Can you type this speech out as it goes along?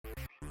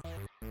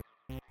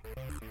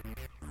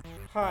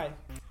Hi,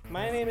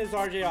 my name is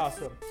RJ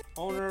Awesome,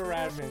 owner of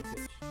Rad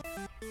Vintage.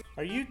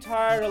 Are you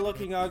tired of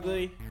looking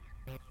ugly?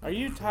 Are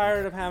you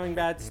tired of having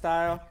bad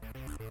style?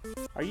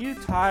 Are you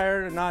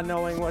tired of not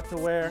knowing what to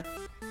wear?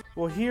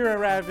 Well, here at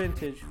Rad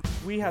Vintage,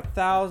 we have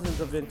thousands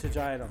of vintage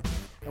items,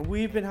 and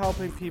we've been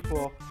helping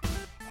people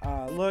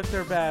look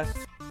their best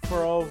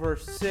for over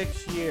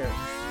 6 years.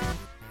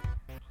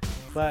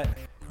 But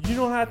you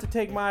don't have to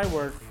take my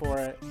word for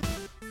it.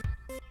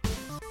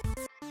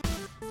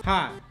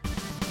 Hi,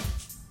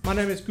 my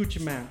name is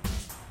Gucci Man,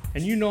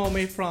 and you know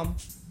me from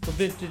the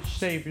Vintage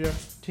Savior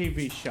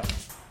TV show.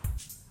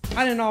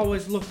 I didn't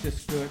always look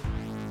this good.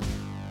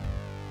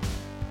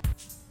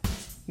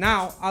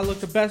 Now I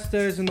look the best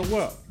there is in the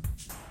world.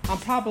 I'm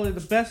probably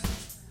the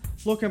best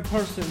looking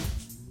person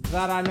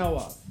that I know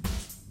of.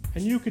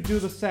 And you could do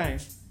the same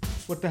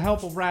with the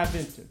help of Rad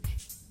Vintage.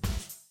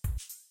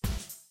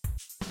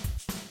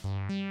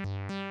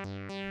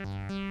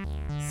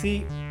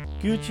 See,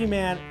 Gucci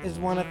Man is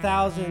one of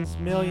thousands,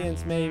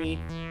 millions maybe,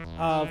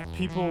 of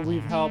people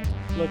we've helped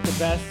look the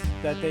best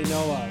that they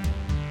know of.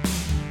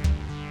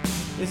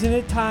 Isn't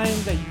it time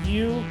that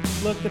you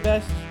look the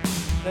best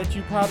that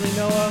you probably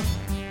know of?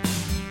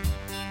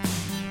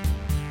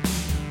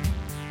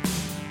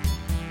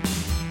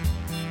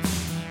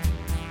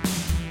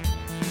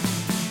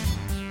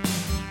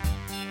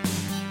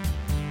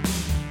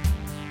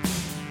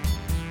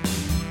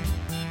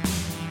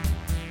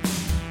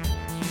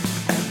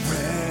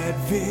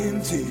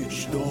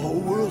 Vintage, the whole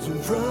world's in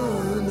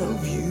front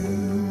of you.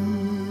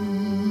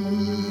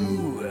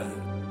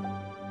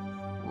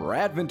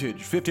 Rad Vintage,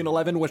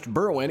 1511 West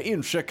Berwyn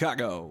in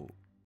Chicago.